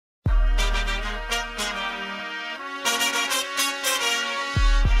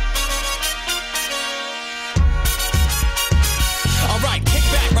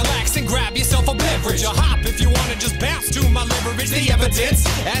a beverage. A hop if you wanna just bounce to my leverage. The evidence,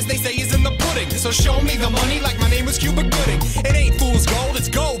 as they say, is in the pudding. So show me the money like my name was Cuba Gooding. It ain't fool's gold, it's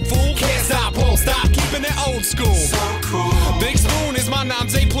gold, fool. Can't stop, won't stop, keeping it old school. So cool. Big Spoon is my nom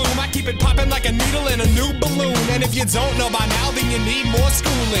de plume. I keep it popping like a needle in a new balloon. And if you don't know by now, then you need more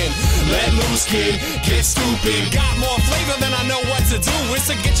schooling. Let loose, kid, get stupid. Got more flavor than I know what to do. It's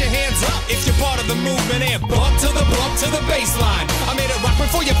to get your hands up if you're part of the movement. And bump to the baseline. I made it rock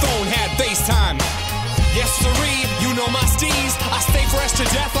before your phone had FaceTime. Yes, sirree, you know my steez. I stay fresh to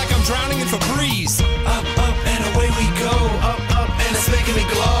death like I'm drowning in Febreze. Up, up, and away we go. Up, up, and it's making me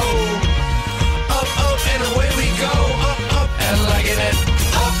glow. Up, up, and away we go. Up, up, and liking it.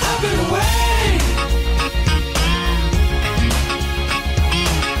 Up, up, and away.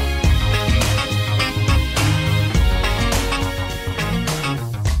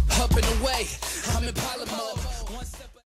 Up and away, I'm in Palomar.